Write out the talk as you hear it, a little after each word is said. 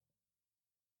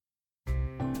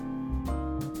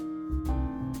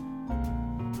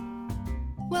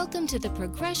Welcome to the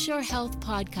Progress Your Health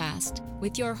podcast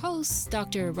with your hosts,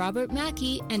 Dr. Robert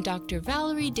Maki and Dr.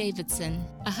 Valerie Davidson,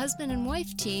 a husband and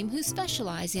wife team who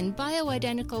specialize in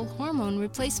bioidentical hormone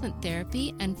replacement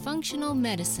therapy and functional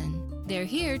medicine. They're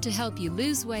here to help you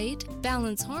lose weight,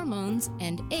 balance hormones,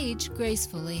 and age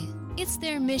gracefully. It's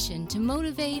their mission to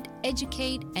motivate,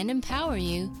 educate, and empower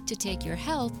you to take your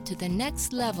health to the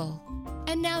next level.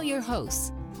 And now your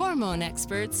hosts, hormone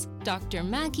experts, Dr.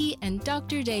 Maki and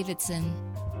Dr. Davidson.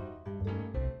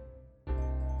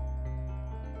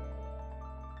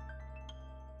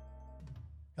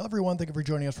 Hello, everyone. Thank you for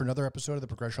joining us for another episode of the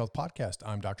Progress Health Podcast.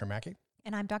 I'm Dr. Maki.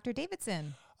 And I'm Dr.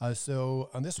 Davidson. So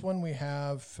on this one, we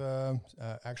have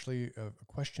actually a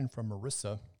question from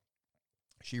Marisa.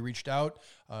 She reached out.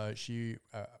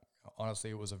 Honestly,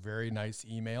 it was a very nice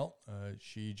email.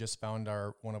 She just found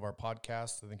one of our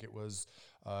podcasts. I think it was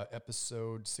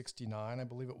episode 69, I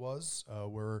believe it was,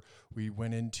 where we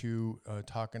went into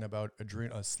talking about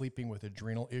sleeping with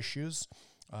adrenal issues.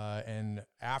 And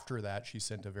after that, she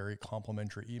sent a very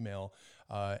complimentary email,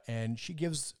 and she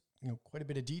gives quite a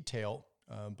bit of detail.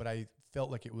 But I felt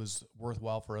like it was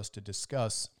worthwhile for us to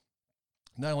discuss.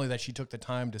 Not only that she took the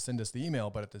time to send us the email,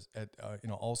 but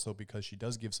also because she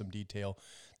does give some detail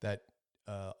that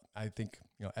I think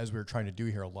as we're trying to do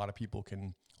here, a lot of people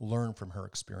can learn from her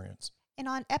experience. And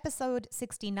on episode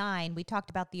 69, we talked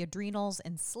about the adrenals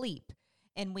and sleep.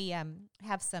 And we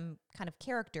have some kind of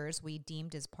characters we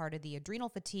deemed as part of the adrenal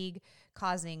fatigue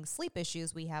causing sleep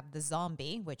issues. We have the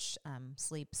zombie, which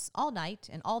sleeps all night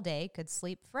and all day, could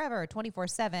sleep forever,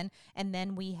 24/7. And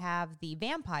then we have the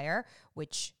vampire,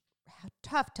 which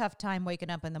tough time waking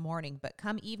up in the morning. But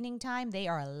come evening time, they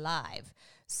are alive.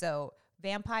 So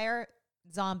vampire,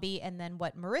 zombie, and then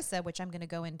what Marisa, which I'm going to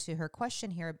go into her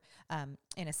question here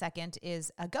in a second,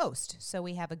 is a ghost. So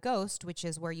we have a ghost, which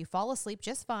is where you fall asleep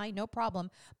just fine, no problem,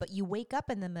 but you wake up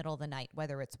in the middle of the night,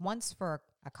 whether it's once for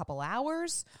a couple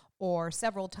hours or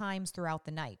several times throughout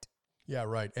the night. Yeah,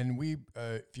 right. And we,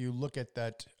 if you look at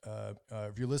that,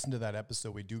 if you listen to that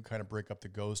episode, we do kind of break up the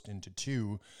ghost into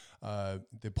two,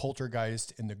 the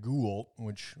poltergeist and the ghoul,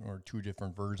 which are two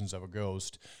different versions of a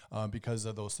ghost, because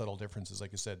of those subtle differences,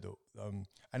 like you said.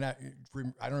 And I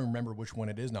don't remember which one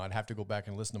it is now. I'd have to go back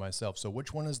and listen to myself. So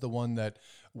which one is the one that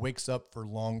wakes up for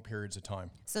long periods of time?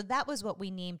 So that was what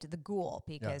we named the ghoul,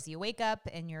 because you wake up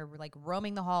and you're like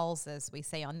roaming the halls, as we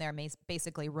say on there,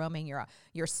 basically roaming your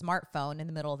smartphone in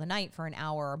the middle of the night for an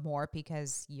hour or more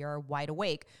because you're wide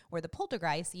awake. Where the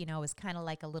poltergeist, is kind of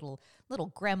like a little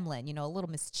gremlin, a little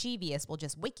mischievous, will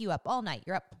just wake you up all night.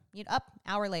 You're up,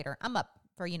 hour later, I'm up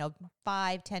for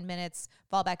 5-10 minutes,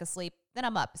 fall back asleep, then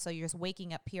I'm up. So you're just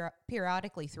waking up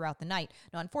periodically throughout the night.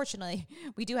 Now, unfortunately,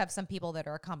 we do have some people that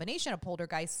are a combination of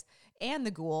poltergeist and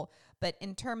the ghoul, but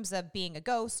in terms of being a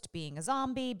ghost, being a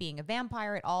zombie, being a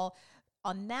vampire, it all,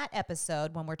 on that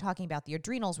episode, when we're talking about the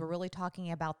adrenals, we're really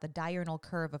talking about the diurnal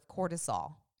curve of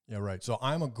cortisol. Yeah, right. So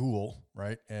I'm a ghoul,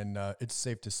 right? And it's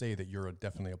safe to say that you're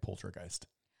definitely a poltergeist.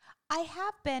 I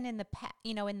have been in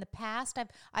the past.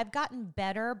 I've gotten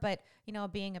better, but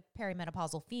being a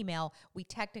perimenopausal female, we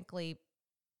technically,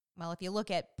 if you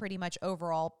look at pretty much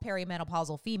overall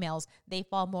perimenopausal females, they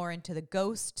fall more into the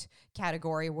ghost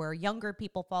category, where younger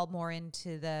people fall more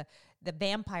into the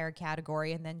vampire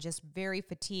category, and then just very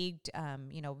fatigued,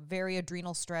 very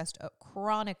adrenal stressed,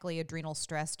 chronically adrenal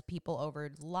stressed people over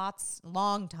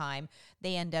long time,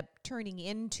 they end up turning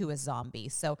into a zombie.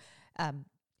 So,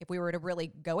 if we were to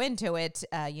really go into it,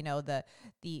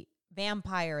 the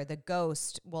vampire, the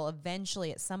ghost will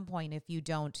eventually at some point, if you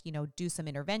don't, do some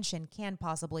intervention,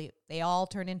 they all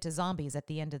turn into zombies at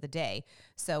the end of the day.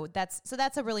 So that's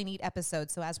a really neat episode.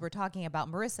 So as we're talking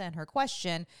about Marisa and her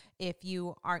question, if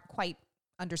you aren't quite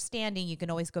understanding, you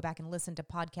can always go back and listen to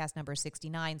podcast number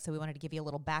 69. So we wanted to give you a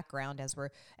little background as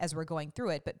we're going through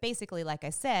it. But basically, like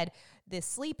I said, the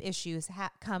sleep issues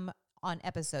come on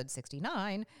episode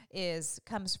 69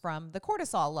 comes from the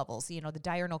cortisol levels, the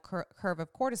diurnal curve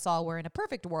of cortisol, where in a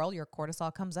perfect world, your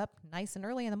cortisol comes up nice and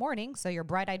early in the morning. So you're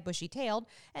bright-eyed, bushy-tailed,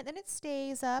 and then it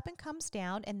stays up and comes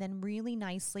down, and then really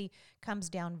nicely comes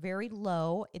down very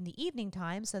low in the evening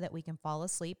time so that we can fall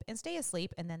asleep and stay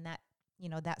asleep. And then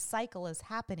that cycle is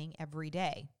happening every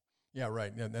day. Yeah,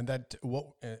 right.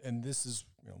 And this is,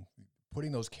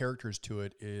 putting those characters to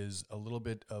it is a little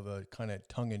bit of a kind of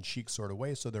tongue-in-cheek sort of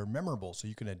way, so they're memorable, so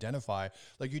you can identify.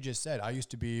 Like you just said, I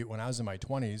used to be, when I was in my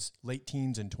 20s, late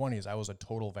teens and 20s, I was a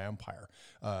total vampire.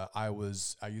 I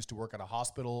used to work at a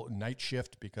hospital night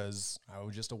shift because I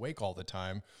was just awake all the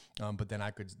time, but then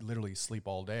I could literally sleep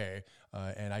all day,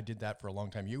 and I did that for a long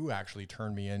time. You actually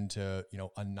turned me into,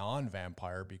 a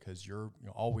non-vampire because you're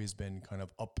always been kind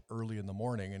of up early in the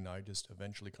morning, and I just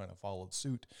eventually kind of followed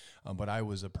suit. But I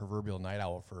was a proverbial night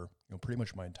owl for pretty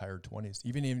much my entire 20s,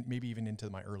 maybe even into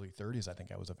my early 30s. I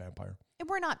think I was a vampire. And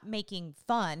we're not making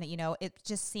fun, it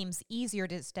just seems easier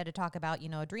to instead of talk about,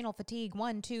 adrenal fatigue,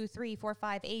 1, 2, 3, 4,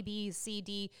 5, A, B, C,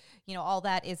 D, all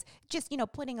that is just,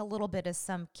 putting a little bit of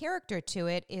some character to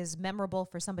it is memorable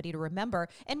for somebody to remember.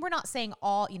 And we're not saying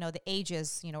all, the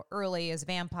ages, early is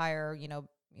vampire,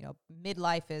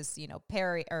 midlife is,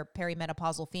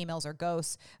 perimenopausal females or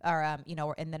ghosts, or,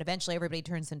 and then eventually everybody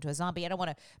turns into a zombie. I don't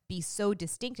want to be so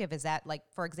distinctive as that. Like,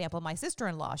 for example, my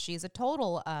sister-in-law, she's a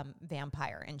total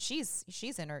vampire, and she's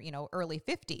in her, early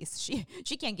 50s.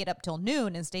 She can't get up till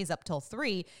noon and stays up till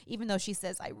 3, even though she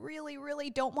says, I really, really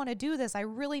don't want to do this. I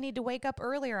really need to wake up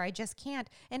earlier. I just can't.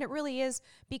 And it really is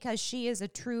because she is a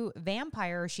true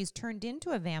vampire. She's turned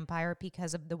into a vampire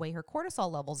because of the way her cortisol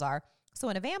levels are. So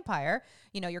in a vampire,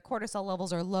 your cortisol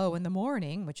levels are low in the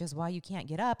morning, which is why you can't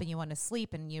get up and you want to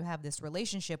sleep, and you have this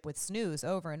relationship with snooze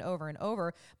over and over and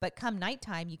over. But come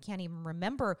nighttime, you can't even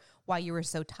remember why you were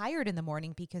so tired in the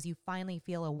morning because you finally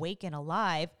feel awake and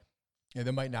alive. Yeah,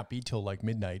 they might not be till like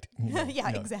midnight.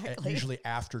 Exactly. Usually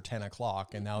after 10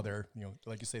 o'clock. And now they're,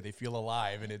 like you say, they feel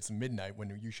alive and it's midnight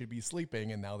when you should be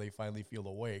sleeping, and now they finally feel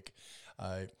awake.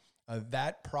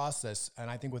 That process,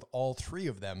 and I think with all three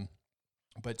of them,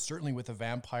 but certainly with the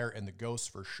vampire and the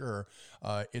ghost for sure,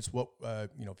 it's what,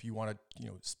 if you want to,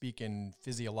 speak in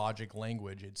physiologic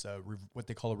language, it's what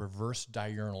they call a reverse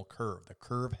diurnal curve. The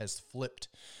curve has flipped.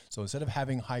 So instead of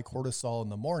having high cortisol in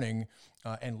the morning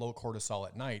and low cortisol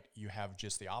at night, you have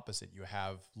just the opposite. You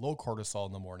have low cortisol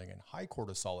in the morning and high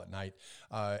cortisol at night,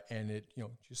 and it,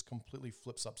 just completely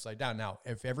flips upside down. Now,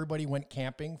 if everybody went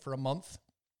camping for a month,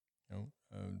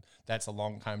 that's a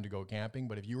long time to go camping.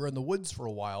 But if you were in the woods for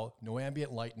a while, no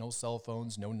ambient light, no cell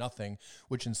phones, no nothing,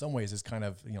 which in some ways is kind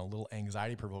of, a little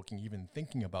anxiety provoking, even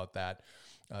thinking about that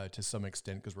to some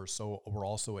extent, because we're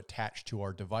also attached to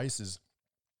our devices,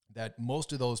 that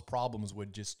most of those problems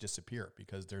would just disappear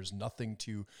because there's nothing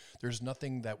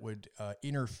that would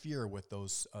interfere with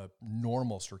those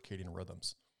normal circadian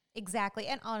rhythms. Exactly.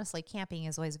 And honestly, camping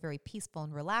is always very peaceful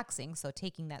and relaxing. So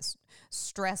taking that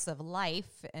stress of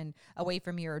life and away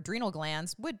from your adrenal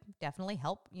glands would definitely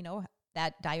help,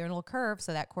 that diurnal curve.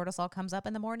 So that cortisol comes up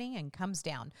in the morning and comes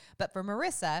down. But for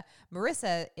Marisa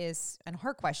is, and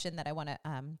her question that I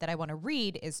want to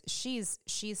read is she's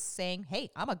saying,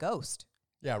 hey, I'm a ghost.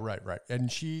 Yeah, right.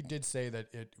 And she did say that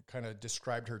it kind of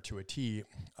described her to a T,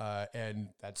 and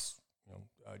that's,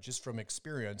 just from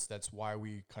experience, that's why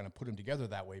we kind of put them together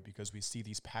that way, because we see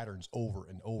these patterns over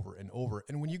and over and over.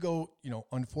 And when you go,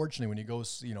 unfortunately, when you go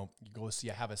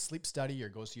have a sleep study or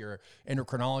go see your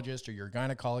endocrinologist or your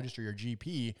gynecologist or your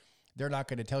GP, they're not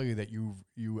going to tell you that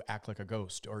you act like a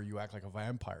ghost or you act like a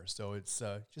vampire. So it's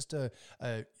just a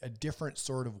different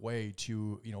sort of way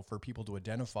to, for people to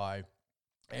identify.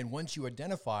 And once you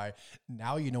identify,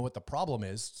 now you know what the problem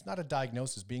is. It's not a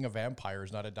diagnosis. Being a vampire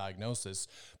is not a diagnosis.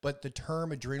 But the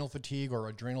term adrenal fatigue or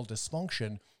adrenal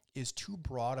dysfunction is too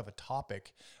broad of a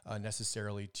topic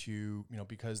necessarily to,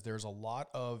 because there's a lot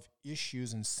of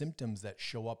issues and symptoms that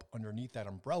show up underneath that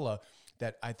umbrella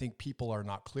that I think people are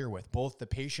not clear with, both the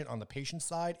patient on the patient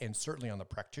side and certainly on the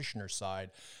practitioner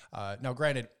side. Now,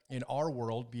 granted, in our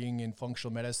world, being in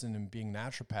functional medicine and being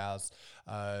naturopaths,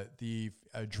 the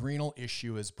adrenal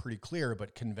issue is pretty clear,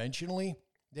 but conventionally,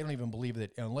 they don't even believe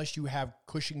that unless you have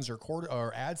Cushing's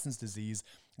or Addison's disease,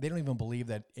 they don't even believe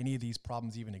that any of these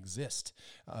problems even exist.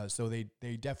 So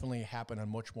they definitely happen on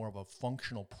much more of a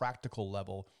functional, practical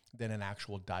level than an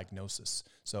actual diagnosis.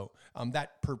 So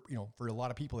for a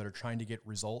lot of people that are trying to get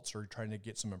results or trying to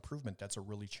get some improvement, that's a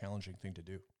really challenging thing to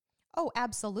do. Oh,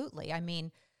 absolutely. I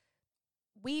mean,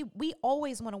 we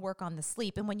always want to work on the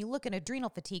sleep. And when you look at adrenal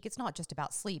fatigue, it's not just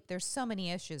about sleep. There's so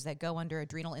many issues that go under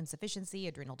adrenal insufficiency,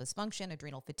 adrenal dysfunction,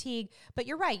 adrenal fatigue. But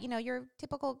you're right. Your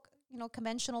typical,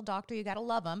 conventional doctor, you got to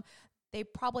love them. They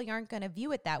probably aren't going to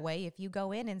view it that way. If you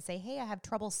go in and say, hey, I have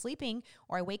trouble sleeping,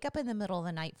 or I wake up in the middle of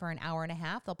the night for an hour and a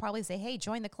half, they'll probably say, hey,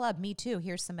 join the club. Me too.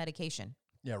 Here's some medication.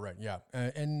 Yeah, right. Yeah.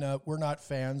 And we're not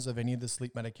fans of any of the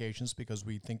sleep medications because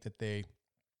we think that they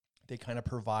They kind of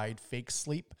provide fake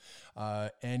sleep,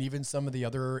 and even some of the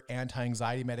other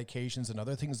anti-anxiety medications and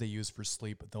other things they use for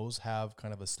sleep, those have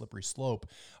kind of a slippery slope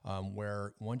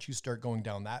where once you start going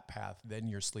down that path, then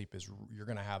your sleep you're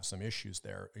going to have some issues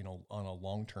there, on a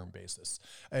long-term basis.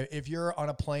 If you're on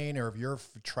a plane or if you're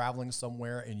traveling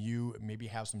somewhere and you maybe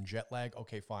have some jet lag,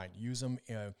 okay, fine, use them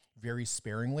very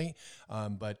sparingly.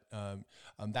 But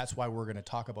that's why we're going to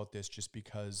talk about this, just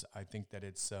because I think that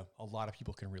it's a lot of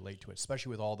people can relate to it,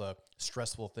 especially with all the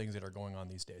stressful things that are going on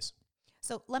these days.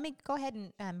 So let me go ahead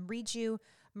and read you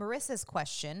Marisa's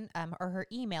question or her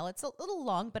email. It's a little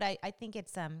long, but I think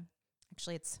it's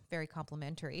actually it's very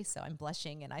complimentary. So I'm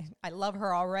blushing, and I love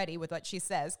her already with what she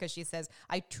says, because she says,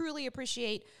 "I truly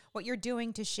appreciate what you're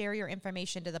doing to share your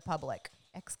information to the public."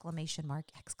 Exclamation mark,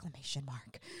 exclamation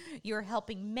mark. You're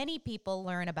helping many people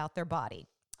learn about their body.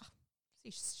 Oh,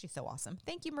 she's so awesome.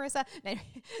 Thank you, Marisa.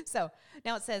 So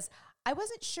now it says, I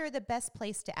wasn't sure the best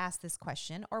place to ask this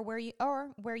question or where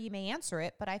you may answer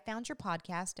it, but I found your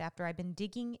podcast after I've been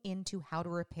digging into how to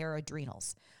repair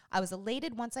adrenals. I was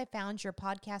elated once I found your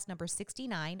podcast number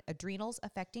 69, Adrenals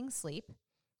Affecting Sleep.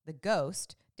 The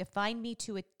ghost defined me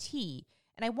to a T,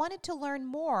 and I wanted to learn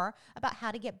more about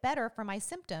how to get better for my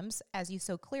symptoms, as you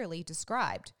so clearly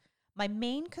described. My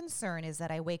main concern is that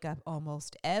I wake up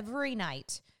almost every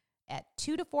night at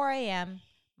 2 to 4 a.m.,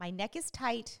 my neck is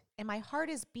tight, and my heart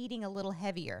is beating a little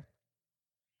heavier.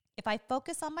 If I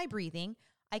focus on my breathing,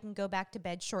 I can go back to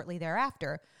bed shortly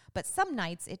thereafter, but some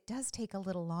nights it does take a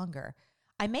little longer.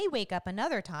 I may wake up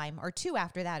another time or two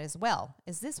after that as well.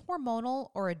 Is this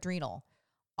hormonal or adrenal?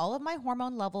 All of my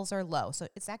hormone levels are low, so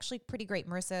it's actually pretty great.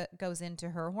 Marisa goes into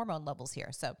her hormone levels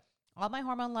here. So all my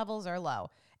hormone levels are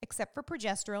low, except for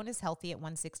progesterone is healthy at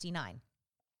 169.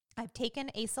 I've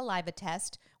taken a saliva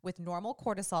test with normal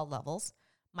cortisol levels.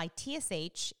 My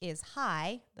TSH is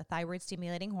high, the thyroid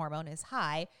stimulating hormone is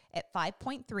high at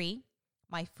 5.3.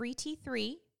 My free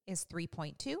T3 is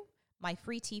 3.2. My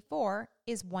free T4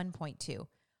 is 1.2.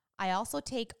 I also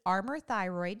take Armour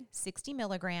Thyroid, 60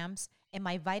 milligrams, and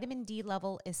my vitamin D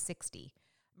level is 60.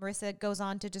 Marisa goes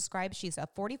on to describe she's a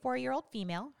 44-year-old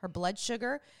female. Her blood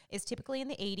sugar is typically in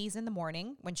the 80s in the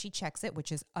morning when she checks it,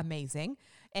 which is amazing.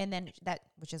 And then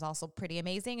which is also pretty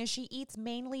amazing, is she eats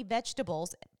mainly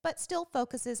vegetables, but still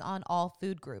focuses on all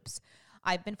food groups.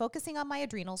 I've been focusing on my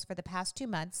adrenals for the past 2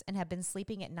 months and have been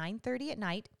sleeping at 9:30 at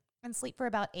night and sleep for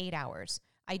about 8 hours.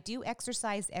 I do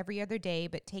exercise every other day,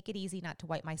 but take it easy not to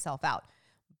wipe myself out.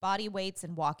 Body weights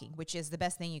and walking, which is the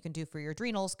best thing you can do for your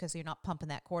adrenals, because you're not pumping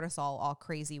that cortisol all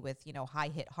crazy with, high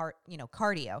hit heart,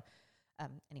 cardio.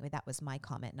 Anyway, that was my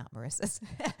comment, not Marisa's.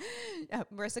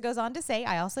 Marisa goes on to say,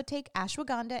 I also take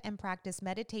ashwagandha and practice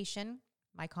meditation.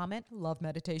 My comment, love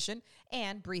meditation,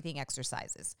 and breathing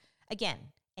exercises.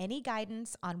 Again, any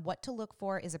guidance on what to look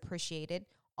for is appreciated.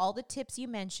 All the tips you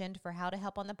mentioned for how to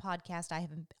help on the podcast,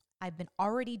 I've been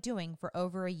already doing for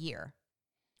over a year.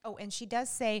 Oh, and she does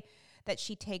say that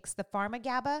she takes the Pharma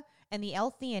Gaba and the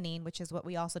L-theanine, which is what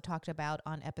we also talked about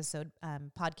on episode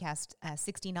podcast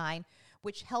 69,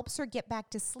 which helps her get back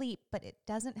to sleep, but it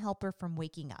doesn't help her from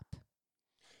waking up.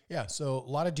 Yeah, so a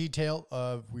lot of detail.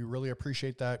 We really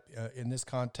appreciate that in this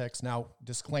context. Now,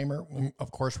 disclaimer,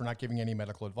 of course, we're not giving any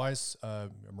medical advice.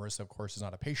 Marisa, of course, is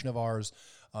not a patient of ours.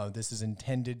 This is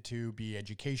intended to be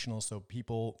educational, so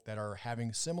people that are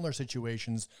having similar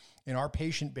situations in our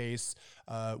patient base,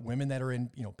 women that are in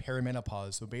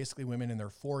perimenopause, so basically women in their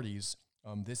 40s,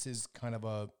 this is kind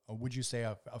of would you say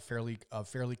a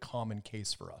fairly common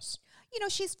case for us?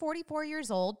 She's 44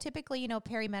 years old. Typically,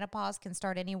 perimenopause can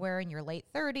start anywhere in your late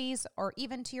 30s or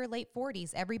even to your late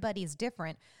 40s. Everybody's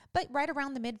different. But right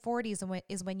around the mid 40s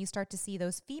is when you start to see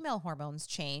those female hormones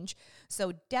change.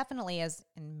 So definitely,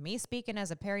 and me speaking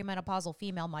as a perimenopausal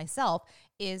female myself,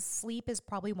 sleep is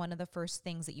probably one of the first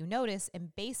things that you notice.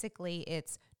 And basically,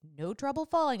 it's no trouble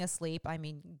falling asleep. I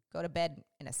mean, go to bed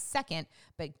in a second,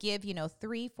 but give,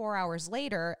 3-4 hours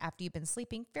later, after you've been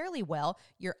sleeping fairly well,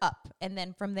 you're up. And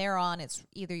then from there on, it's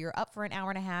either you're up for an hour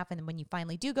and a half, and then when you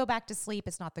finally do go back to sleep,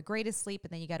 it's not the greatest sleep,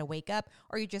 and then you got to wake up,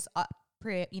 or you're just up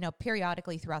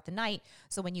periodically throughout the night.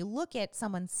 So when you look at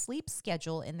someone's sleep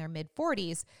schedule in their mid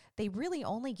 40s, they really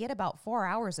only get about 4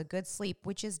 hours of good sleep,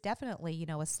 which is definitely,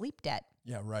 a sleep debt.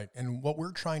 Yeah, right. And what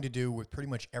we're trying to do with pretty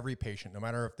much every patient, no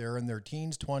matter if they're in their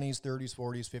teens, 20s, 30s,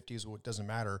 40s, 50s, it doesn't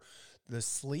matter. The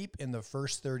sleep in the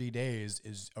first 30 days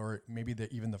or maybe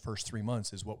even the first 3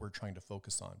 months is what we're trying to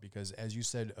focus on. Because as you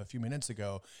said a few minutes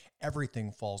ago,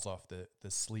 everything falls off the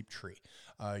sleep tree.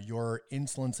 Your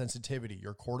insulin sensitivity,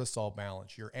 your cortisol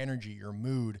balance, your energy, your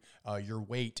mood, your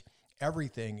weight,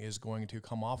 everything is going to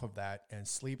come off of that and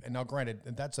sleep. And now granted,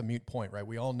 that's a moot point, right?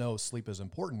 We all know sleep is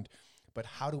important. But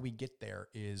how do we get there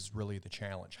is really the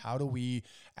challenge. How do we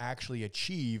actually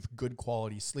achieve good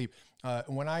quality sleep?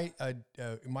 When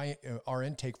our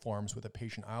intake forms with a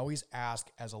patient, I always ask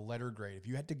as a letter grade, if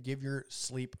you had to give your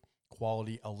sleep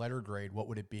quality a letter grade, what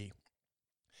would it be?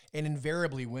 And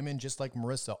invariably, women, just like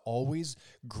Marisa, always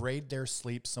grade their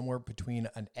sleep somewhere between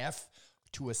an F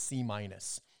to a C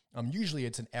minus. Usually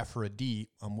it's an F or a D,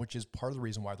 which is part of the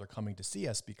reason why they're coming to see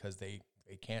us, because they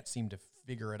can't seem to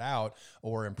figure it out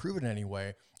or improve it in any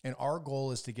way. And our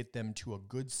goal is to get them to a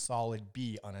good solid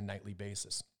B on a nightly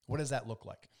basis. What does that look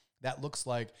like? That looks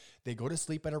like they go to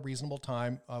sleep at a reasonable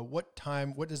time. What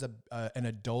is a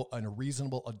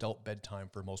reasonable adult bedtime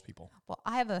for most people? Well,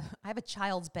 I have a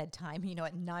child's bedtime,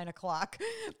 at 9 o'clock,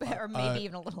 or maybe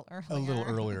even a little earlier. A little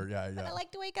earlier, yeah. But I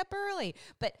like to wake up early.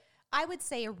 But I would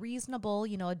say a reasonable,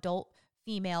 adult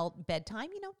female bedtime,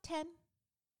 10.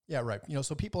 Yeah, right.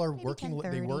 So people are Maybe working,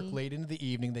 they work 10:30. late into the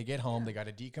evening, they get home, they got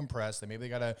to decompress, they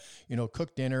got to,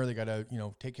 cook dinner, they got to,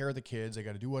 take care of the kids, they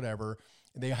got to do whatever.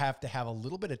 They have to have a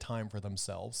little bit of time for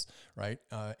themselves, right?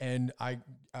 And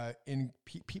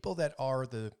people that are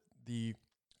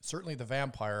certainly the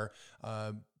vampire,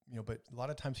 but a lot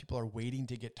of times people are waiting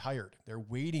to get tired. They're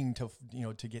waiting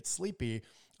to get sleepy.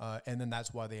 And then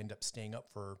that's why they end up staying up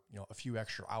for, a few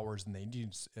extra hours than they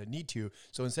need to.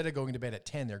 So instead of going to bed at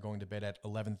 10, they're going to bed at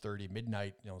 11:30,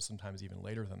 midnight, sometimes even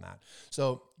later than that.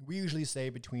 So we usually say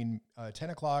between 10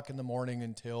 o'clock in the morning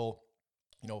until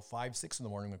 5, 6 in the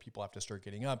morning when people have to start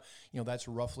getting up, that's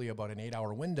roughly about an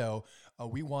 8-hour window.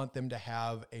 We want them to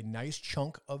have a nice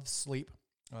chunk of sleep.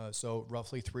 So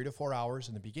roughly 3 to 4 hours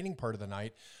in the beginning part of the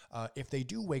night. If they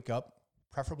do wake up,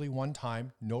 preferably one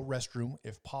time, no restroom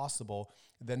if possible,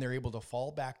 then they're able to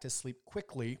fall back to sleep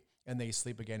quickly and they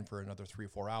sleep again for another 3 or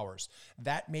 4 hours.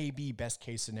 That may be best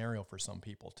case scenario for some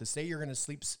people. To say you're going to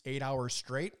sleep 8 hours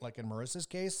straight, like in Marissa's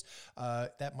case,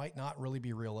 that might not really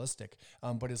be realistic.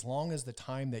 But as long as the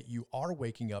time that you are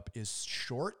waking up is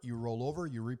short, you roll over,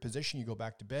 you reposition, you go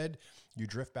back to bed, you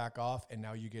drift back off, and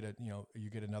now you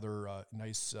get another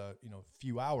nice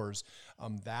few hours.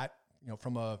 That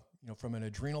from an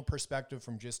adrenal perspective,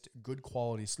 from just good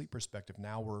quality sleep perspective,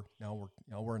 now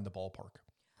we're in the ballpark.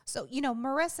 So,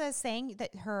 Marisa is saying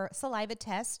that her saliva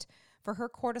test for her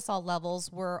cortisol levels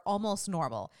were almost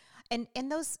normal. And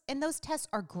those tests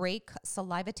are great.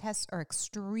 Saliva tests are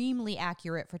extremely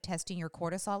accurate for testing your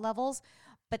cortisol levels,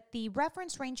 but the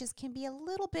reference ranges can be a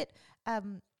little bit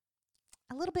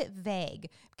vague,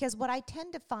 because what I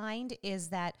tend to find is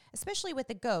that, especially with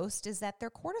the ghost, is that their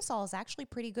cortisol is actually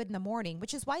pretty good in the morning,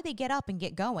 which is why they get up and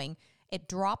get going. It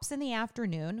drops in the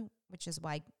afternoon, which is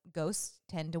why ghosts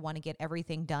tend to want to get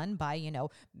everything done by,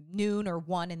 noon or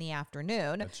 1 in the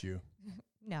afternoon. That's you.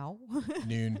 No.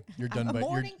 Noon. You're done I'm a by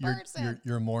morning person.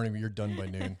 You're a morning, you're done by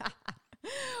noon.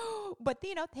 But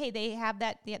hey, they have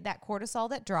that cortisol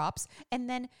that drops, and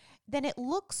then it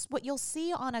looks, what you'll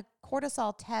see on a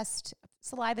cortisol test,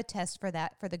 saliva test for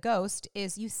the ghost,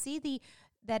 is you see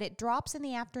that it drops in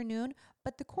the afternoon,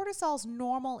 but the cortisol's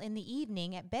normal in the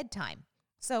evening at bedtime.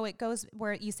 So it goes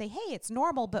where you say, hey, it's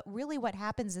normal, but really what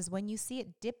happens is when you see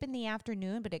it dip in the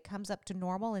afternoon, but it comes up to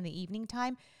normal in the evening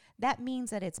time, that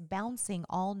means that it's bouncing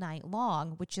all night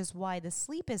long, which is why the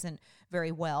sleep isn't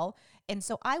very well. And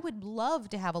so I would love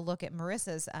to have a look at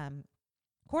Marissa's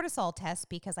cortisol test,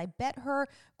 because I bet her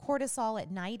cortisol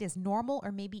at night is normal,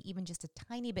 or maybe even just a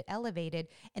tiny bit elevated.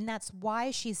 And that's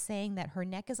why she's saying that her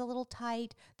neck is a little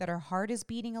tight, that her heart is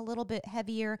beating a little bit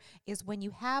heavier, is when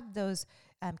you have those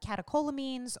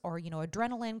catecholamines or,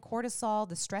 adrenaline, cortisol,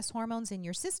 the stress hormones in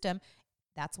your system,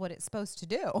 that's what it's supposed to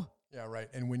do. Yeah, right.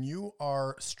 And when you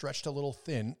are stretched a little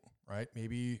thin, right?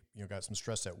 Maybe you got some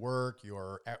stress at work,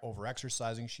 you're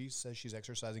over-exercising. She says she's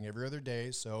exercising every other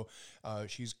day, so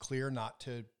she's clear not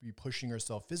to be pushing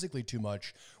herself physically too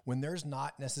much. When there's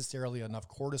not necessarily enough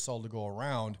cortisol to go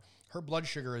around, her blood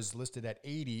sugar is listed at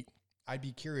 80. I'd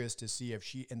be curious to see if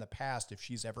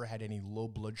she's ever had any low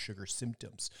blood sugar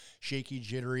symptoms, shaky,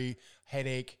 jittery,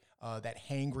 headache, that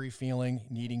hangry feeling,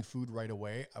 needing food right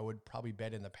away. I would probably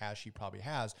bet in the past she probably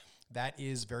has. That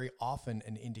is very often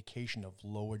an indication of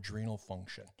low adrenal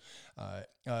function.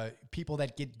 People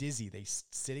that get dizzy, they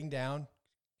sitting down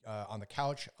on the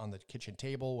couch, on the kitchen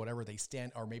table, whatever, they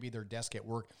stand, or maybe their desk at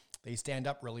work, they stand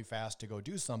up really fast to go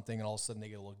do something, and all of a sudden they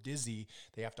get a little dizzy.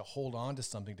 They have to hold on to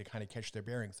something to kind of catch their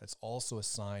bearings. That's also a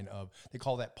sign of, they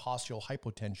call that postural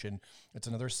hypotension. It's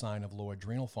another sign of low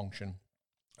adrenal function.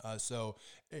 So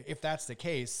if that's the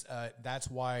case, that's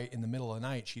why in the middle of the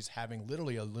night, she's having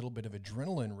literally a little bit of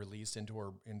adrenaline released into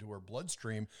her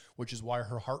bloodstream, which is why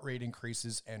her heart rate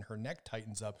increases and her neck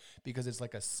tightens up, because it's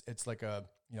like a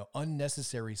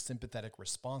unnecessary sympathetic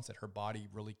response that her body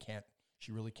really can't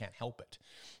She really can't help it.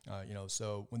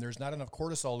 So when there's not enough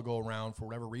cortisol to go around for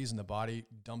whatever reason, the body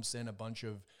dumps in a bunch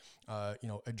of,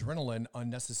 adrenaline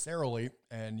unnecessarily,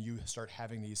 and you start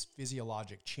having these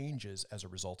physiologic changes as a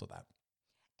result of that.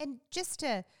 And just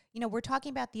to, we're talking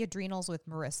about the adrenals with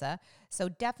Marisa. So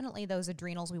definitely those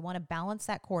adrenals, we want to balance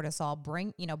that cortisol,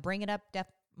 bring it up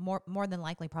more than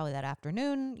likely probably that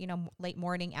afternoon, late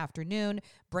morning, afternoon,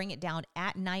 bring it down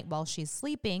at night while she's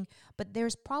sleeping. But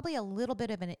there's probably a little bit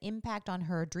of an impact on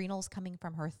her adrenals coming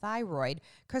from her thyroid,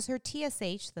 because her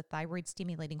TSH, the thyroid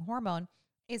stimulating hormone,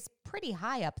 is pretty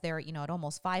high up there, at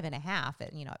almost 5.5,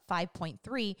 at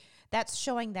 5.3. That's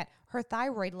showing that her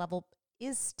thyroid level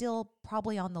is still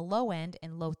probably on the low end,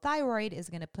 and low thyroid is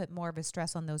going to put more of a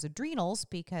stress on those adrenals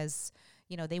because,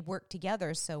 they work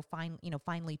together so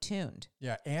finely tuned.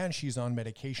 Yeah, and she's on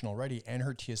medication already, and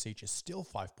her TSH is still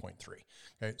 5.3.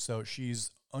 Okay, so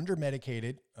she's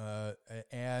under-medicated,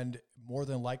 and more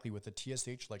than likely with a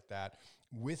TSH like that,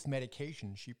 with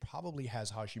medication, she probably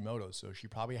has Hashimoto's. So she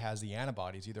probably has the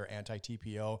antibodies, either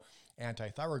anti-TPO,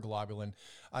 anti-thyroid globulin.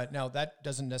 Now, that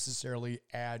doesn't necessarily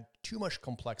add too much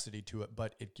complexity to it,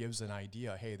 but it gives an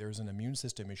idea, hey, there's an immune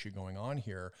system issue going on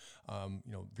here.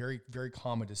 Very, very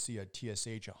common to see a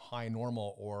TSH a high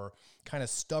normal or kind of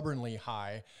stubbornly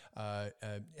high.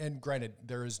 And granted,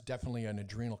 there is definitely an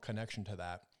adrenal connection to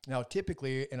that. Now,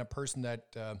 typically in a person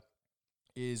that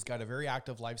is got a very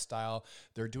active lifestyle,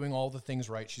 they're doing all the things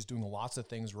right, she's doing lots of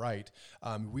things right,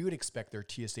 we would expect their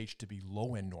TSH to be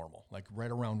low end normal, like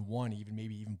right around 1,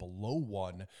 maybe even below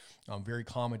 1. Very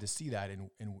common to see that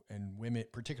in women,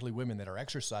 particularly women that are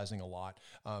exercising a lot.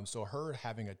 So her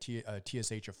having a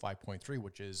TSH of 5.3,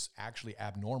 which is actually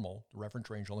abnormal, the reference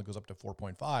range only goes up to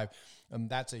 4.5.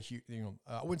 That's a huge,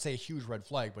 I wouldn't say a huge red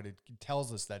flag, but it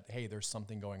tells us that, hey, there's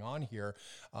something going on here.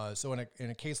 So in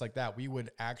a case like that, we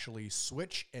would actually switch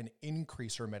and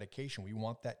increase her medication. We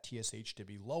want that TSH to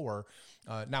be lower.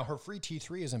 Now, her free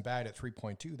T3 isn't bad at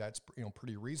 3.2. That's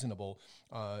pretty reasonable.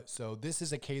 So this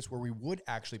is a case where we would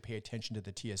actually pay attention to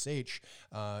the TSH,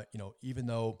 even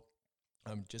though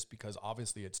just because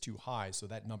obviously it's too high. So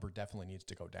that number definitely needs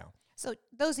to go down. So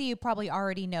those of you probably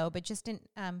already know, but just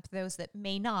for those that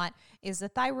may not, is the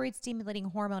thyroid stimulating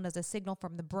hormone is a signal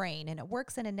from the brain, and it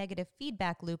works in a negative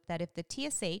feedback loop that if the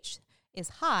TSH is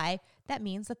high, that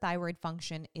means the thyroid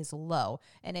function is low.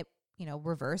 And it,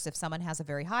 reverse, if someone has a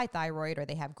very high thyroid or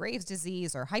they have Graves'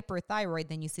 disease or hyperthyroid,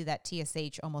 then you see that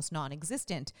TSH almost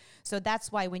non-existent. So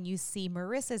that's why when you see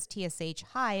Marisa's TSH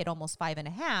high at almost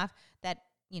 5.5, that,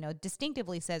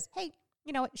 distinctively says, hey,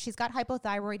 she's got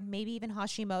hypothyroid, maybe even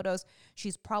Hashimoto's.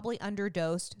 She's probably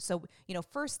underdosed. So,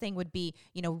 first thing would be,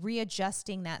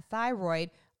 readjusting that thyroid,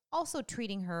 also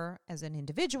treating her as an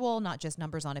individual, not just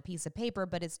numbers on a piece of paper,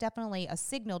 but it's definitely a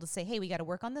signal to say, hey, we got to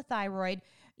work on the thyroid,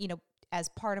 as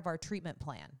part of our treatment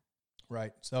plan.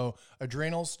 Right. So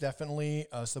adrenals, definitely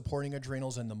supporting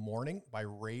adrenals in the morning by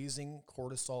raising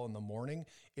cortisol in the morning.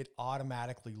 It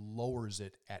automatically lowers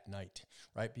it at night,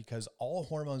 right? Because all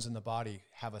hormones in the body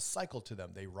have a cycle to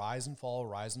them. They rise and fall,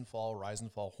 rise and fall, rise and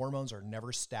fall. Hormones are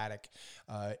never static,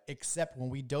 except when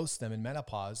we dose them in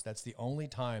menopause. That's the only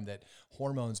time that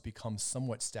hormones become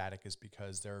somewhat static, is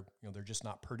because they're just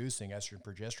not producing estrogen,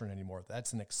 progesterone anymore.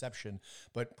 That's an exception.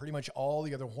 But pretty much all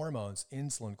the other hormones,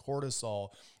 insulin, cortisol,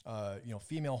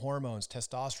 female hormones,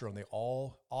 testosterone, they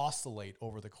all oscillate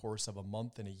over the course of a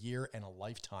month and a year and a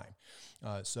lifetime.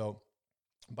 So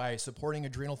by supporting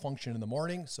adrenal function in the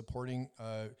morning,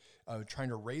 trying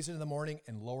to raise it in the morning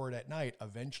and lower it at night,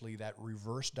 eventually that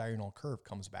reverse diurnal curve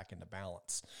comes back into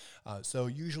balance. So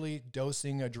usually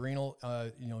dosing adrenal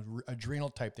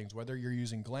type things, whether you're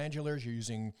using glandulars, you're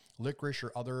using licorice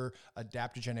or other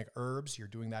adaptogenic herbs, you're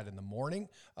doing that in the morning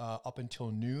up until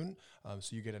noon.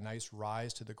 So you get a nice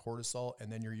rise to the cortisol,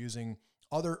 and then you're using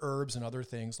other herbs and other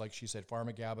things, like she said,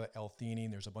 Pharma Gaba,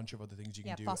 L-theanine. There's a bunch of other things you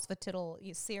can do.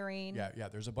 Phosphatidylserine. Yeah.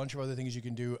 There's a bunch of other things you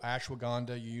can do.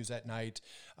 Ashwaghanda you use at night.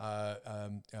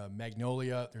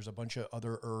 Magnolia. There's a bunch of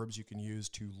other herbs you can use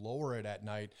to lower it at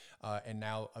night. And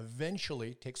now,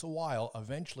 eventually, takes a while.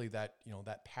 Eventually,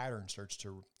 that pattern starts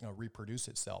to reproduce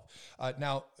itself.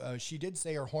 Now, she did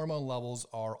say her hormone levels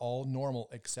are all normal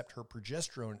except her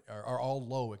progesterone, are all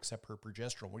low except her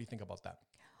progesterone. What do you think about that?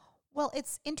 Well,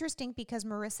 it's interesting because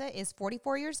Marisa is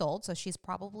 44 years old, so she's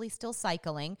probably still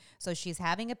cycling, so she's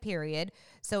having a period.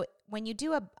 So when you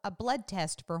do a blood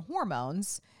test for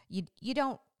hormones, you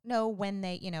don't know when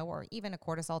they, or even a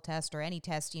cortisol test or any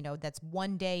test, that's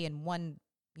one day and one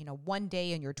one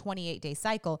day in your 28-day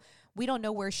cycle, we don't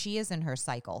know where she is in her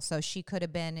cycle. So she could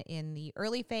have been in the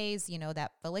early phase,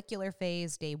 that follicular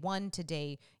phase, day 1 to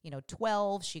day,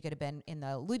 12. She could have been in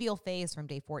the luteal phase from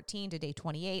day 14 to day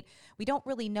 28. We don't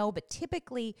really know, but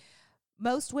typically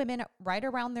most women right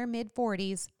around their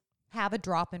mid-40s have a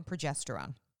drop in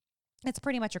progesterone. It's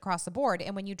pretty much across the board.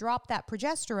 And when you drop that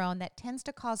progesterone, that tends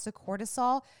to cause the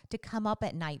cortisol to come up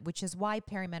at night, which is why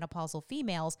perimenopausal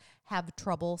females have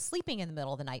trouble sleeping in the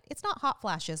middle of the night. It's not hot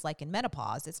flashes like in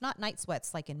menopause. It's not night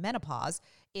sweats like in menopause.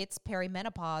 It's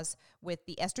perimenopause with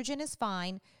the estrogen is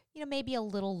fine, maybe a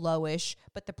little lowish,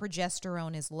 but the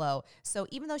progesterone is low. So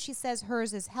even though she says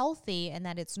hers is healthy and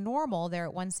that it's normal, they're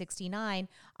at 169,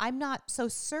 I'm not so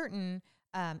certain.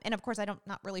 And of course,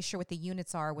 not really sure what the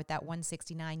units are with that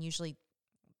 169. Usually,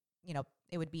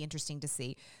 it would be interesting to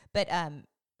see. But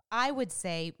I would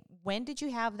say, when did you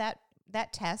have that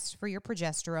test for your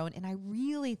progesterone? And I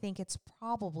really think it's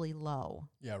probably low.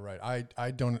 Yeah, right.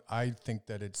 I think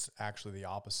that it's actually the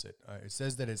opposite. It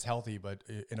says that it's healthy, but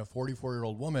in a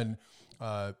 44-year-old woman,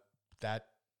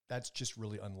 that's just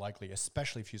really unlikely,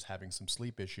 especially if she's having some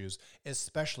sleep issues,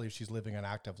 especially if she's living an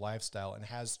active lifestyle and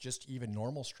has just even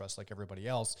normal stress like everybody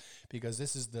else, because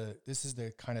this is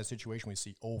the kind of situation we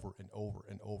see over and over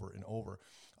and over and over.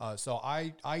 So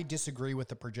I disagree with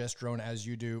the progesterone as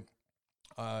you do.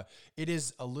 It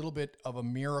is a little bit of a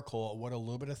miracle what a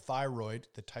little bit of thyroid,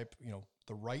 the type,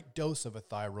 the right dose of a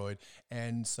thyroid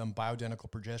and some bioidentical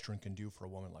progesterone can do for a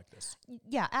woman like this.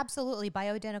 Yeah, absolutely.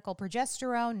 Bioidentical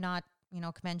progesterone, not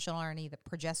conventional or any of the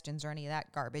progestins or any of that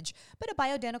garbage. But a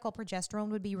bioidentical progesterone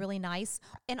would be really nice.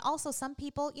 And also some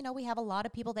people, we have a lot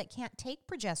of people that can't take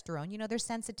progesterone. They're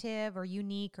sensitive or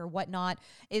unique or whatnot,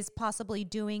 is possibly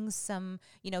doing some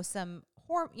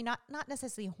not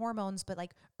necessarily hormones, but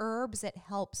like herbs that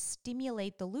help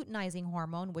stimulate the luteinizing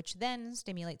hormone, which then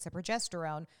stimulates the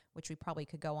progesterone, which we probably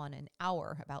could go on an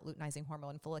hour about luteinizing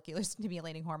hormone, follicular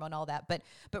stimulating hormone, all that. But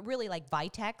really like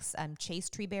Vitex, chase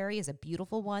tree berry is a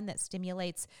beautiful one that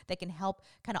can help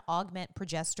kind of augment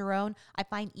progesterone. I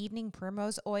find evening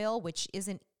primrose oil, which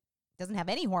doesn't have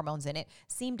any hormones in it,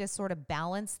 seem to sort of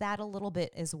balance that a little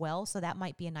bit as well. So that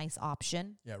might be a nice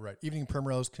option. Yeah, right. Evening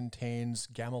primrose contains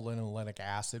gamma-linolenic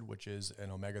acid, which is an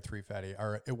omega-3 fatty,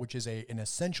 or which is an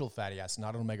essential fatty acid,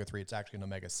 not an omega-3. It's actually an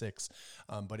omega-6,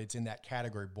 but it's in that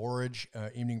category. Borage,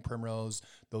 evening primrose,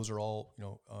 those are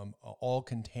all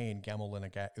contain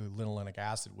gamma-linolenic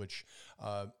acid, which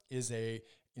is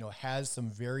has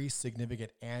some very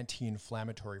significant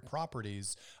anti-inflammatory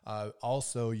properties.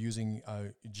 Also using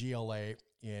GLA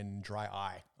in dry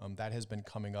eye. That has been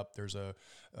coming up. There's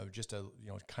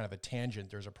kind of a tangent.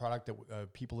 There's a product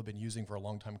that people have been using for a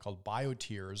long time called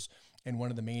BioTears, and one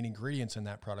of the main ingredients in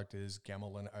that product is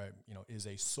is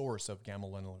a source of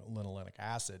gamma-linolenic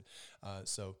acid.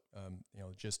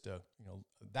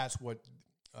 That's what.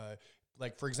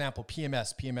 Like, for example,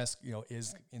 PMS,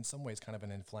 is in some ways kind of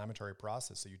an inflammatory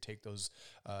process. So you take those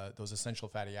essential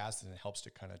fatty acids and it helps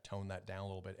to kind of tone that down a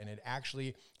little bit. And it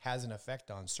actually has an effect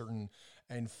on certain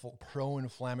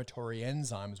pro-inflammatory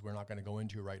enzymes we're not going to go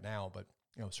into right now, but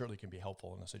certainly can be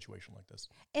helpful in a situation like this.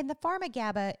 And the Pharma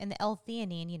Gaba and the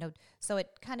L-theanine, so I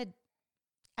kind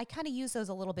of use those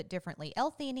a little bit differently.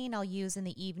 L-theanine I'll use in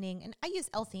the evening, and I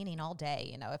use L-theanine all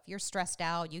day. If you're stressed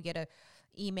out, you get a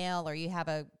email or you have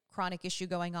a chronic issue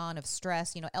going on of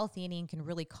stress, L-theanine can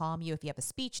really calm you. If you have a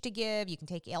speech to give, you can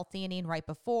take L-theanine right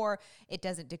before. It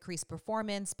doesn't decrease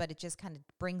performance, but it just kind of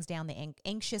brings down the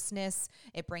anxiousness.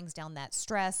 It brings down that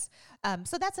stress.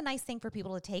 So that's a nice thing for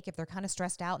people to take if they're kind of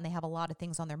stressed out and they have a lot of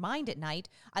things on their mind at night.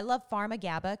 I love Pharma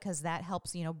Gaba because that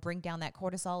helps, bring down that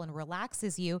cortisol and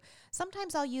relaxes you.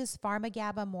 Sometimes I'll use Pharma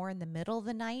Gaba more in the middle of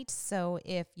the night. So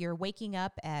if you're waking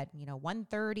up at,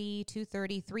 1:30,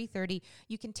 2:30, 3:30,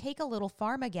 you can take a little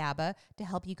Pharma Gaba to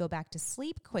help you go back to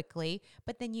sleep quickly,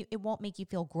 but then it won't make you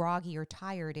feel groggy or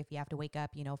tired if you have to wake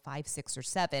up, 5, 6, or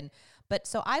 7. But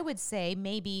so I would say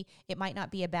maybe it might not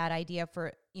be a bad idea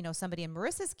for, somebody in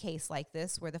Marisa's case like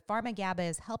this, where the Pharma Gaba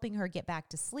is helping her get back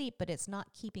to sleep, but it's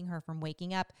not keeping her from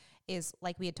waking up, is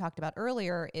like we had talked about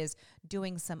earlier, is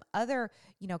doing some other,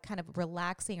 kind of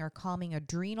relaxing or calming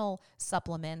adrenal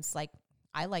supplements like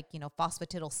I like,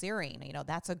 phosphatidylserine.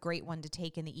 That's a great one to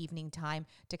take in the evening time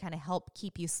to kind of help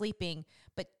keep you sleeping.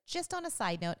 But just on a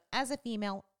side note, as a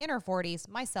female in her 40s,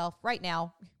 myself right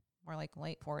now, more like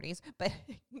late 40s, but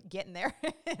getting there,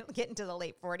 getting to the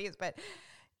late 40s. But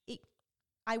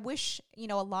I wish,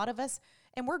 a lot of us,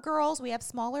 and we're girls, we have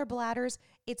smaller bladders.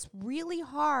 It's really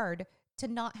hard to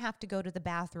not have to go to the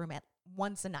bathroom at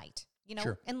once a night.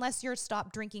 Sure. Unless you're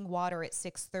stopped drinking water at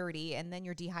 6:30 and then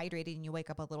you're dehydrated and you wake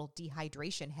up a little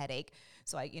dehydration headache.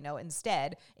 So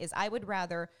instead I would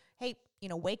rather, hey,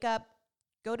 wake up,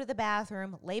 go to the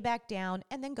bathroom, lay back down,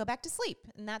 and then go back to sleep.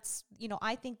 And that's,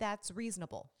 I think that's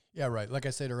reasonable. Yeah, right. Like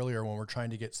I said earlier, when we're trying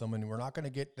to get someone, we're not going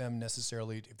to get them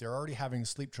necessarily, if they're already having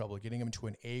sleep trouble, getting them to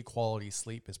an A quality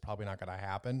sleep is probably not going to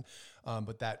happen.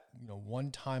 But that,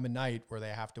 one time a night where they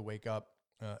have to wake up,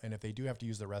 and if they do have to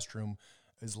use the restroom,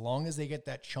 as long as they get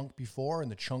that chunk before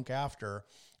and the chunk after,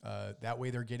 that way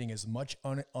they're getting as much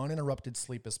uninterrupted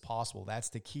sleep as possible. That's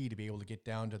the key to be able to get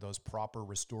down to those proper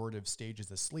restorative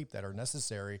stages of sleep that are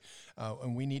necessary.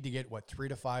 And we need to get 3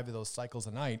 to 5 of those cycles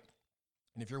a night.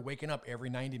 And if you're waking up every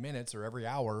 90 minutes or every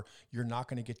hour, you're not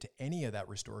going to get to any of that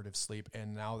restorative sleep.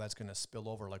 And now that's going to spill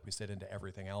over, like we said, into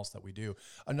everything else that we do.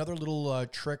 Another little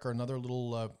trick or another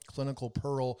little clinical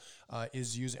pearl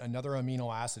is using another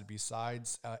amino acid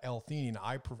besides L-theanine.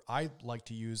 I like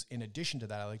to use, in addition to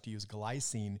that, I like to use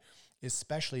glycine,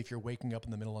 especially if you're waking up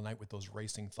in the middle of the night with those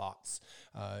racing thoughts.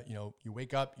 You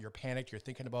wake up, you're panicked, you're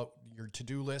thinking about your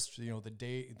to-do list,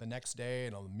 the next day,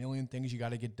 and a million things you got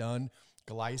to get done.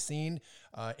 Glycine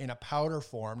in a powder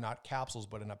form, not capsules,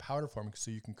 but in a powder form, so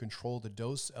you can control the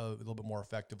dose a little bit more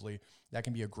effectively. That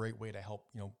can be a great way to help,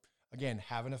 again,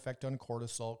 have an effect on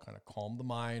cortisol, kind of calm the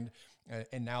mind.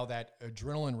 And now that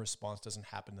adrenaline response doesn't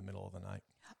happen in the middle of the night.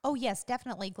 Oh, yes,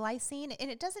 definitely. Glycine,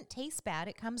 and it doesn't taste bad.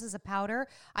 It comes as a powder.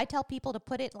 I tell people to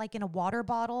put it like in a water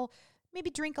bottle, maybe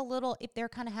drink a little. If they're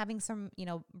kind of having some,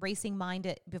 racing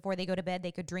mind before they go to bed,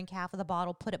 they could drink half of the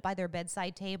bottle, put it by their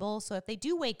bedside table. So if they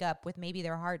do wake up with maybe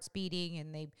their heart's beating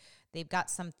and they've got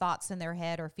some thoughts in their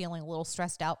head or feeling a little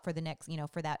stressed out for the next,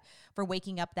 for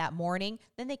waking up that morning,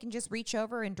 then they can just reach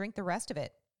over and drink the rest of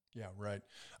it. Yeah, right.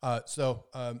 So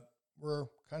we're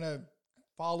kind of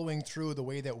following through the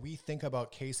way that we think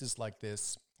about cases like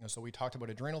this. So we talked about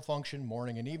adrenal function,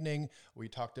 morning and evening. We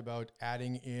talked about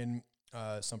adding in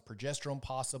some progesterone,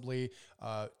 possibly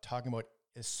talking about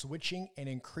switching and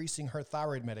increasing her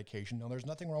thyroid medication. Now, there's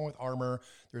nothing wrong with Armour.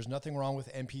 There's nothing wrong with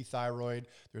MP Thyroid.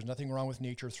 There's nothing wrong with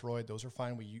Nature Thyroid. Those are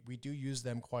fine. We do use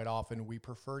them quite often. We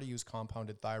prefer to use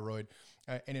compounded thyroid.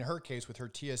 And in her case, with her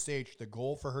TSH, the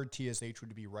goal for her TSH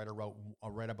would be right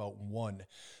about 1.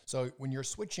 So when you're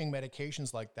switching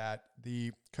medications like that,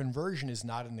 the conversion is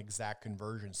not an exact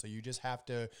conversion. So you just have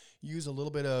to use a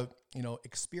little bit of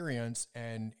experience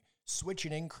and switch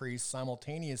and increase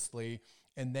simultaneously,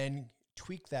 and then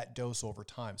tweak that dose over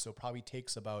time. So it probably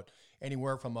takes about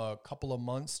anywhere from a couple of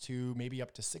months to maybe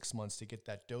up to 6 months to get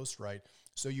that dose right.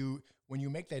 So when you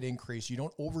make that increase, you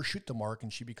don't overshoot the mark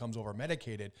and she becomes over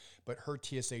medicated, but her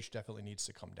TSH definitely needs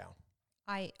to come down.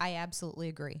 I absolutely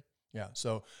agree. Yeah.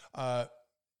 So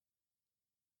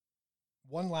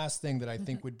one last thing that I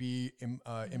think would be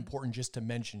important just to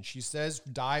mention. She says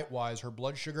diet-wise, her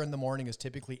blood sugar in the morning is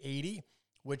typically 80,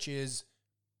 which is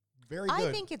very good.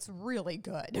 I think it's really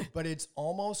good. But it's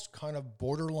almost kind of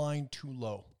borderline too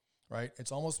low, right?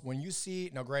 It's almost, when you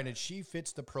see, now granted, she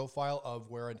fits the profile of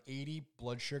where an 80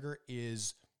 blood sugar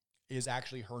is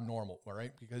actually her normal,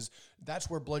 right? Because that's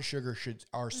where blood sugar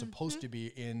are supposed to be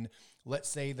in, let's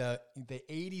say the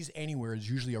 80s anywhere is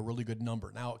usually a really good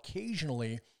number. Now,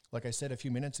 occasionally, like I said a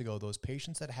few minutes ago, those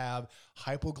patients that have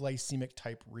hypoglycemic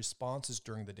type responses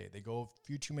during the day, they go a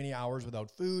few too many hours without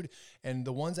food. And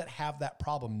the ones that have that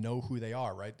problem know who they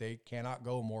are, right? They cannot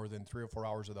go more than 3 or 4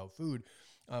 hours without food.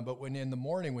 But when in the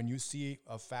morning, when you see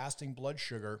a fasting blood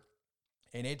sugar,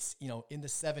 and it's, in the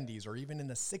 70s or even in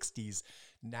the 60s,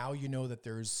 now you know that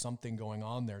there's something going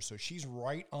on there. So she's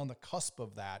right on the cusp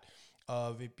of that,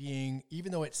 of it being,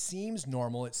 even though it seems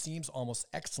normal, it seems almost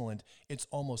excellent, it's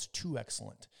almost too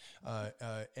excellent.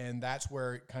 And that's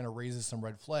where it kind of raises some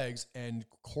red flags. And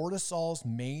cortisol's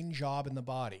main job in the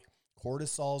body,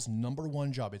 cortisol's number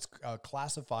one job, it's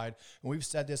classified, and we've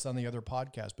said this on the other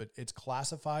podcast, but it's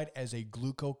classified as a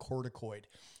glucocorticoid.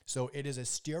 So it is a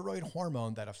steroid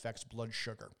hormone that affects blood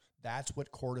sugar. That's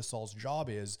what cortisol's job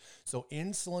is. So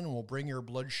insulin will bring your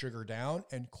blood sugar down,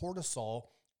 and cortisol,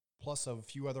 plus a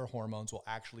few other hormones, will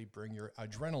actually bring your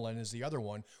adrenaline, is the other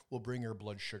one, will bring your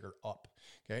blood sugar up.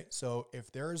 Okay, so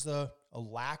if there's a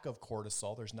lack of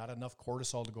cortisol, there's not enough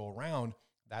cortisol to go around,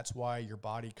 that's why your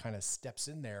body kind of steps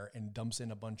in there and dumps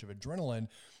in a bunch of adrenaline.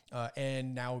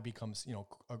 And now it becomes,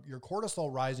 your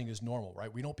cortisol rising is normal,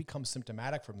 right? We don't become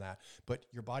symptomatic from that, but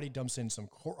your body dumps in some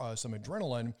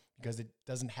adrenaline because it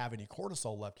doesn't have any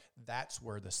cortisol left. That's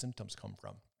where the symptoms come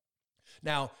from.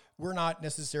 Now, we're not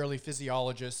necessarily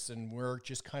physiologists, and we're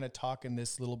just kind of talking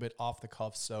this little bit off the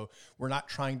cuff, so we're not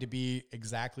trying to be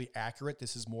exactly accurate.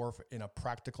 This is more in a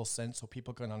practical sense so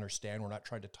people can understand. We're not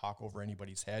trying to talk over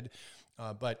anybody's head.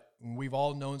 But we've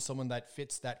all known someone that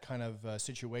fits that kind of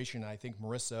situation. I think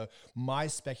Marisa, my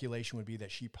speculation would be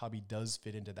that she probably does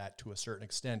fit into that to a certain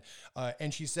extent.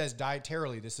 And she says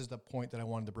dietarily, this is the point that I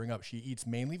wanted to bring up. She eats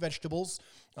mainly vegetables,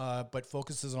 but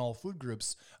focuses on all food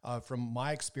groups. From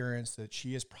my experience, that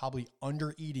she is probably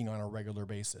under eating on a regular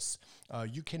basis.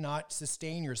 You cannot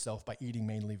sustain yourself by eating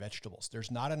mainly vegetables.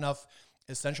 There's not enough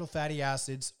essential fatty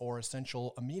acids or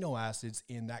essential amino acids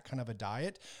in that kind of a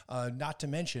diet. Not to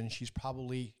mention, she's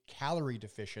probably calorie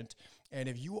deficient. And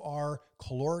if you are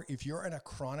if you're in a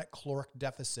chronic caloric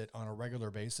deficit on a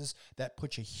regular basis, that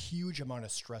puts a huge amount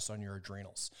of stress on your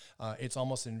adrenals. It's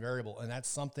almost invariable. And that's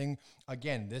something,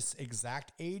 again, this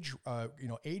exact age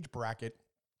bracket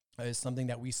is something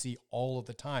that we see all of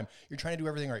the time. You're trying to do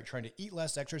everything right. You're trying to eat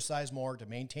less, exercise more to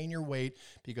maintain your weight,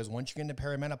 because once you get into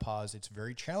perimenopause, it's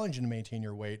very challenging to maintain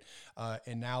your weight.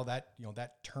 And now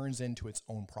that turns into its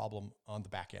own problem on the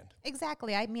back end.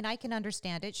 Exactly. I mean, I can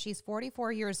understand it. She's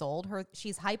 44 years old.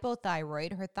 She's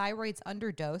hypothyroid. Her thyroid's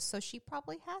underdosed. So she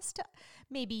probably has to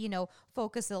maybe,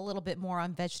 focus a little bit more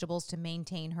on vegetables to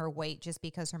maintain her weight, just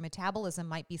because her metabolism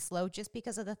might be slow just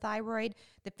because of the thyroid,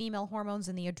 the female hormones,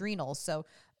 and the adrenals. So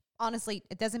honestly,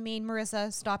 it doesn't mean,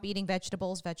 Marisa, stop eating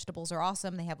vegetables. Vegetables are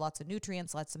awesome. They have lots of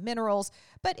nutrients, lots of minerals.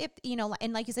 But if,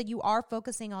 and like you said, you are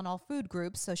focusing on all food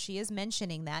groups. So she is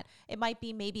mentioning that. It might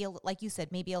be maybe, like you said,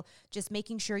 just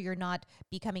making sure you're not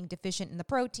becoming deficient in the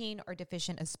protein, or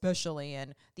deficient especially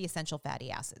in the essential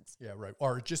fatty acids. Yeah, right.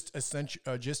 Or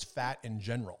just fat in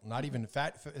general. Not even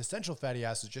essential fatty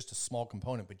acids, just a small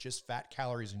component, but just fat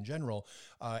calories in general,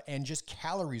 and just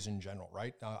calories in general,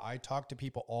 right? I talk to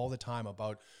people all the time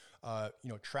about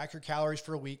track your calories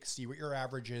for a week, see what your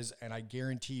average is, and I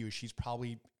guarantee you she's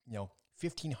probably,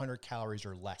 1,500 calories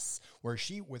or less. Where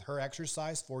with her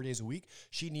exercise 4 days a week,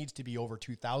 she needs to be over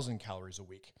 2,000 calories a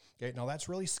week. Okay, now that's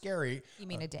really scary. You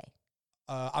mean a day?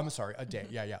 I'm sorry, a day.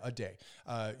 Yeah, a day.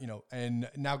 And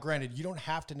now granted, you don't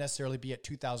have to necessarily be at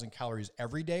 2,000 calories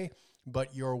every day,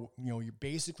 but your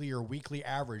weekly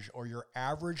average, or your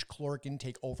average caloric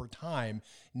intake over time,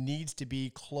 needs to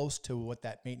be close to what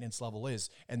that maintenance level is.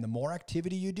 And the more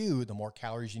activity you do, the more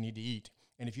calories you need to eat.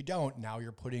 And if you don't, now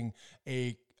you're putting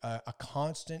a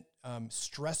constant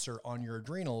stressor on your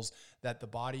adrenals that the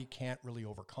body can't really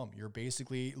overcome. You're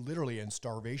basically literally in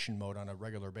starvation mode on a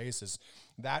regular basis.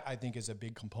 That, I think, is a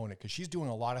big component, because she's doing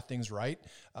a lot of things right.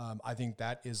 I think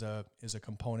that is a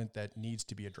component that needs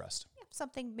to be addressed.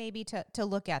 Something maybe to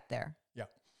look at there. Yeah.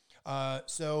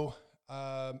 So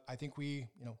I think we,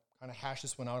 kind of hash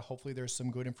this one out. Hopefully there's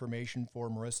some good information for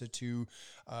Marisa to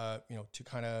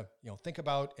kind of, think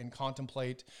about and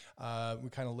contemplate. We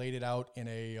kind of laid it out in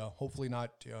a, hopefully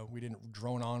not, we didn't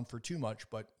drone on for too much,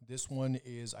 but this one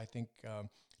is, I think,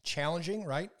 challenging,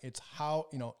 right? It's how,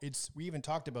 we even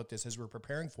talked about this as we're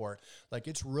preparing for it. Like,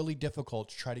 it's really difficult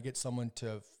to try to get someone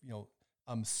to,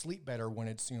 sleep better when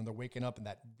it's, they're waking up in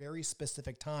that very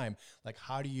specific time. Like,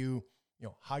 how do you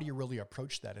really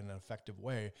approach that in an effective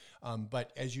way?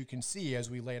 But as you can see, as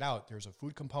we laid out, there's a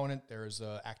food component, there's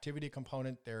an activity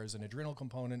component, there's an adrenal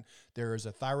component, there is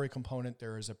a thyroid component,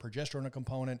 there is a progesterone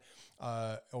component,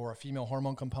 or a female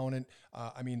hormone component.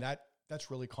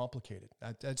 That's really complicated.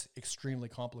 That's extremely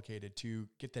complicated to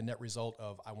get the net result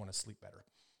of, I want to sleep better.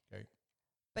 Okay.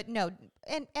 But no,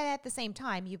 and at the same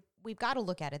time, we've got to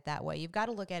look at it that way. You've got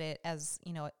to look at it as,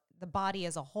 the body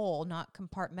as a whole, not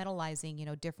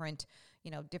compartmentalizing, different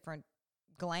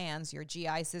glands, your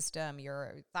GI system,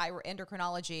 your thyroid,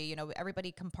 endocrinology,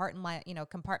 everybody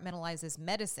compartmentalizes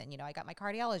medicine. I got my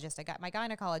cardiologist, I got my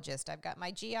gynecologist, I've got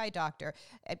my GI doctor.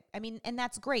 And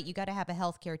that's great. You got to have a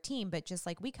healthcare team, but just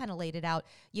like we kind of laid it out,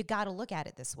 you got to look at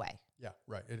it this way. Yeah,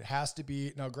 right. It has to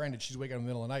be. Now, granted, she's waking up in the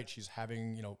middle of the night. She's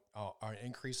having, an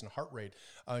increase in heart rate.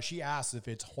 She asks if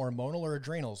it's hormonal or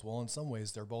adrenals. Well, in some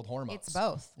ways, they're both hormones. It's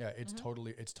both. Yeah, it's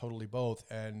totally both.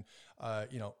 And,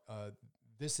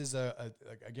 this is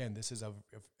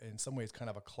in some ways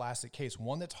kind of a classic case,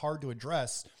 one that's hard to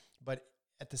address, but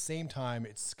at the same time,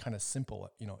 it's kind of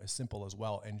simple, as simple as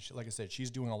well. And like I said,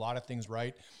 she's doing a lot of things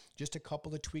right, just a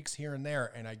couple of tweaks here and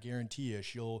there. And I guarantee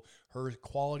you, her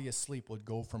quality of sleep would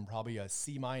go from probably a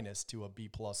C- to a B+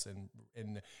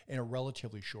 in a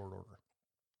relatively short order.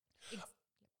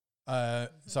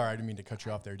 Sorry, I didn't mean to cut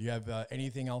you off there. Do you have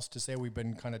anything else to say? We've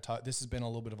been kind of this has been a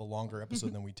little bit of a longer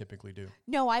episode than we typically do.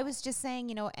 No, I was just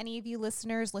saying, any of you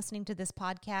listeners listening to this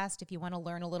podcast, if you want to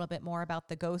learn a little bit more about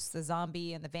the ghost, the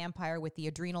zombie, and the vampire with the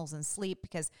adrenals and sleep,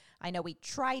 because I know we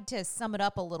tried to sum it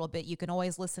up a little bit, you can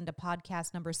always listen to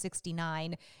podcast number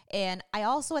 69. And I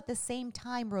also at the same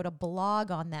time wrote a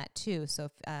blog on that too. So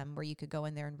where you could go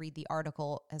in there and read the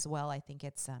article as well. I think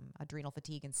it's adrenal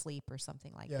fatigue and sleep or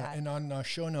something like that. Yeah, and on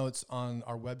show notes on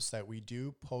our website, we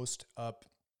do post up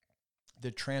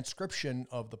the transcription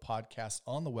of the podcast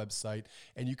on the website,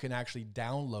 and you can actually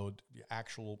download the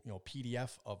actual,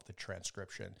 PDF of the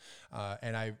transcription.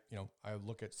 And I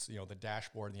look at, the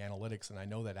dashboard, the analytics, and I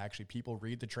know that actually people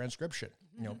read the transcription,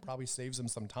 probably saves them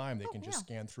some time. They can just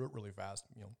scan through it really fast,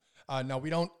 Now, we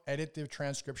don't edit the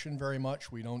transcription very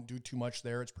much. We don't do too much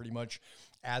there. It's pretty much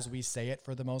as we say it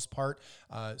for the most part.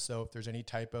 So if there's any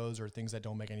typos or things that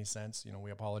don't make any sense, we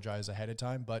apologize ahead of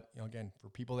time. But, again, for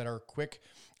people that are quick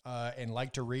and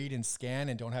like to read and scan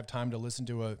and don't have time to listen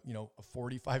to a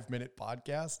 45-minute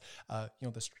podcast,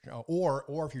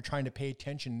 or if you're trying to pay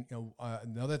attention,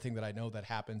 another thing that I know that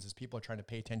happens is people are trying to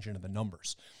pay attention to the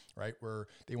numbers, right? Where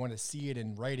they want to see it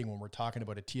in writing when we're talking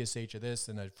about a TSH of this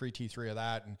and a free T3 of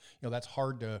that. And, it's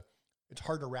hard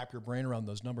to wrap your brain around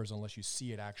those numbers unless you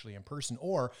see it actually in person,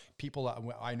 or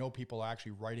I know people are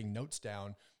actually writing notes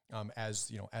down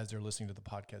as they're listening to the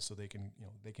podcast, so they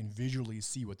can visually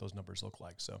see what those numbers look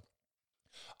like. So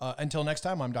until next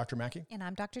time, I'm Dr. Maki. And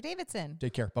I'm Dr. Davidson.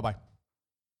 Take care. Bye-bye.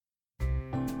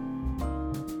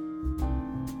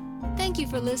 Thank you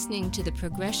for listening to the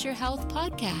Progress Your Health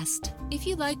podcast. If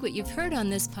you like what you've heard on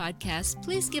this podcast,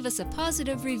 please give us a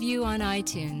positive review on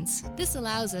iTunes. This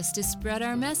allows us to spread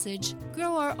our message,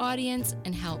 grow our audience,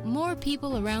 and help more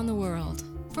people around the world.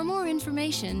 For more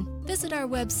information, visit our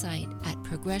website at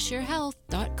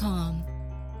progressyourhealth.com.